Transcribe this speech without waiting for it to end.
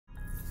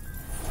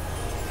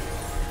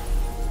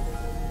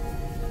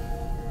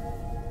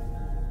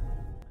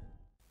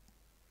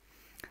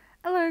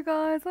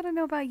guys, I don't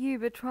know about you,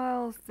 but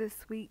Trials this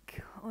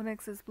week on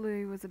X's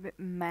Blue was a bit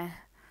meh.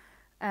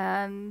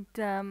 And,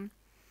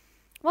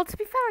 well, to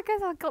be fair, I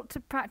guess I got to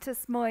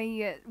practice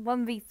my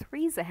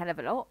 1v3s a hell of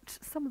a lot.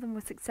 Some of them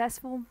were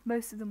successful,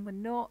 most of them were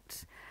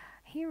not.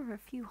 Here are a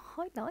few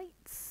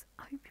highlights.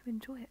 I hope you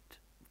enjoy it.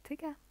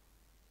 Take care.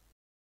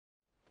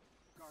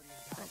 Okay.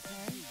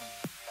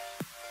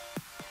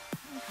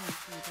 Okay,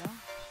 Frida.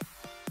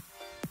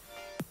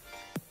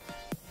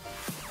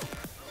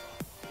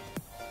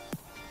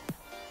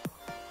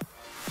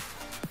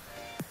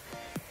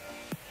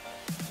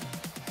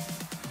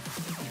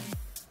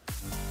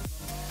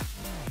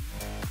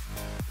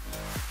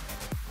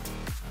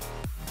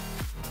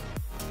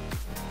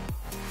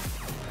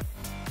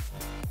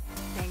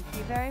 Thank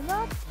you very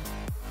much.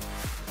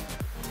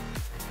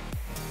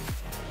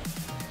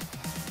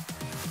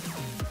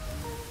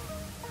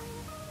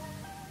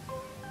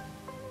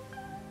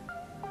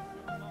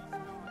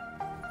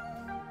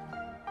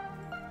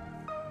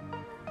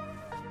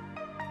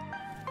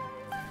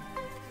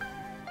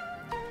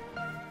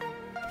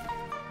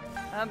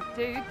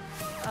 Dude,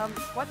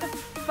 what the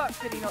fuck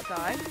did he not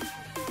die?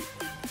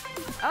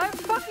 I'm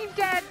fucking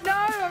dead! No,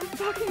 I'm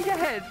fucking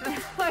dead!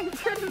 I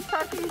couldn't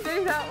fucking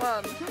do that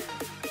one!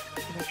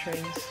 No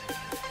trains.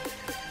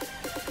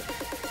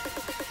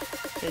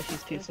 Yeah,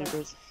 she's two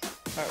supers.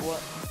 Alright,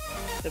 what?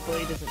 The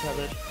blade isn't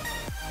tethered.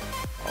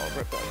 Oh,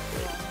 rip that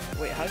blade.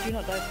 Wait, how did you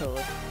not die,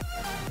 Pillar?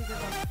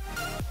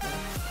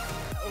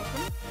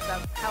 Awesome.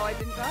 That's how I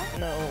didn't die?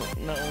 No.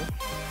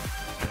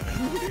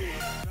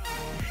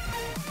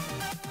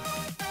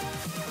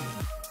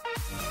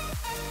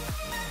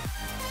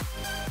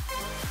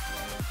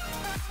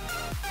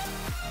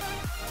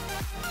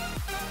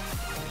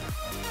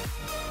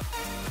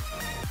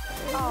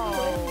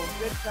 Oh,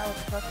 good job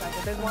with the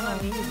trust. There's one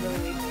on me who's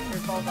really weak.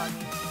 There's balls on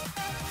me.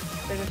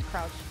 They're just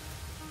crouched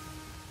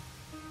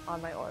on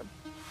my orb.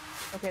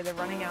 Okay, they're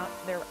running out.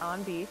 They're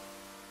on B.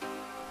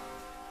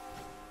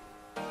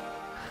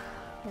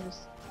 They're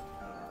just...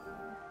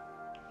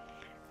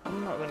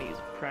 I'm not gonna use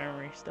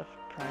primary stuff.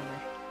 Oh.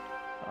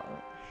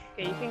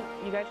 Okay,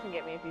 you guys can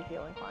get me if you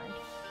feel inclined.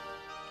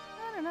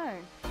 I don't know.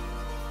 You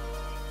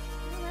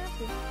don't have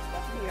to.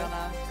 That's you.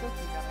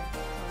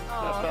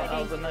 Oh,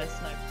 That was a nice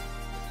snipe.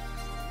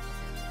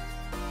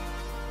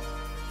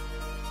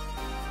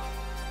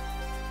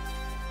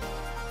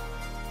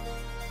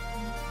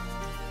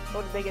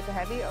 Oh, did they get the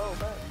heavy? Oh,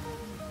 but...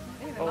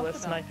 Oh, they're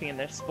sniping in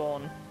their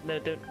spawn. No,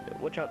 don't.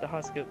 Watch out, they're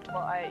hard scooped. Well,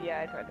 I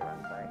tried to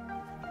run, sorry.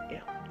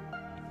 Yeah.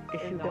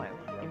 If There's you no don't, way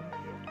we can.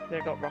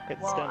 they've got rockets.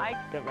 Well,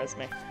 don't res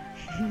me.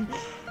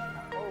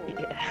 Oh.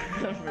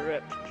 Yeah,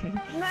 rip.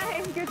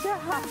 Nice, good job!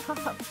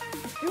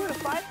 Dude, a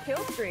 5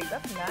 kill streak,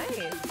 that's nice!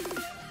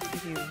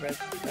 If you res.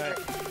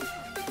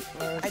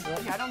 Alright. I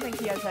don't think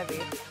he has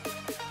heavy.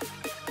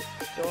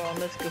 Go on,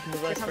 let's go from the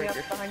They're coming up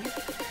icebreaker. behind you.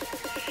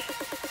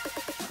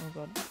 Oh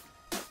god.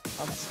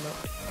 I'm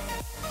smoked.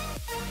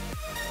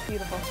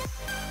 Beautiful.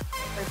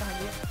 Right behind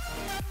you.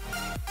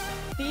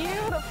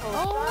 Beautiful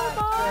Oh shot,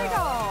 my girl.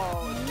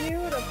 god!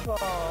 Beautiful!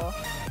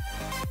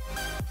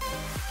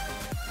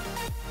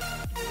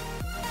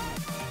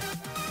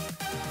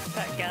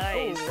 That guy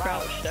is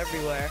crouched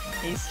everywhere.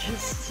 He's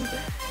just...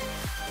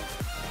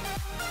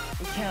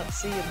 You can't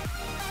see him.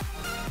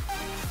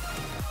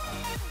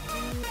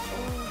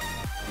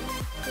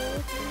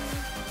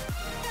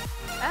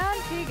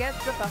 And she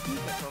gets the fucking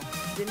triple.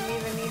 Didn't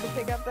even need to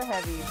pick up the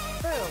heavy.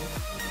 Boom!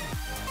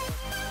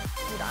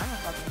 Dude, I'm a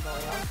fucking boy.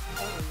 I'm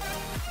totally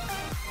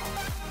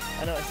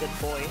I know I said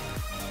boy.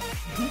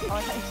 Oh,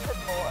 I thought you said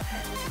boy.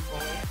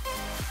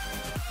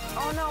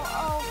 Oh no,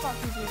 oh fuck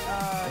you, dude.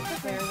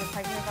 There's a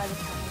Titan by the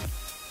time.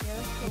 Yeah,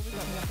 that's cool. We're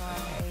coming up on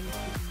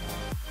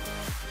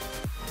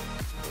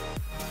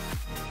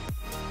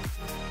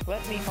A.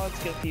 Let me hard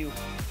scope you.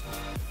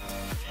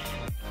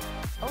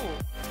 Oh,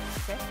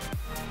 okay.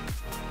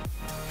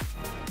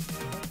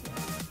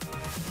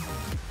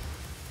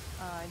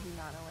 I do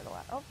not know where the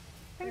last. Oh,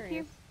 Thank there he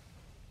you. is.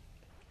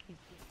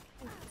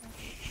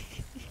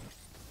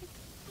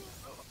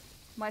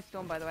 My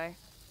storm, by the way.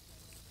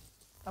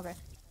 Okay.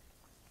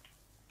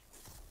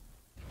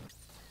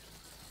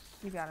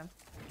 You got him.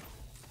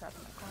 Trap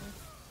in the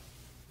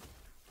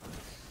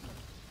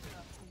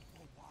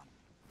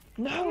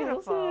corner. No,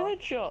 that's a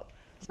headshot.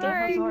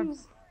 Sorry.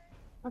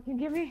 Fucking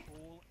give me.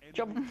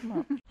 Jump.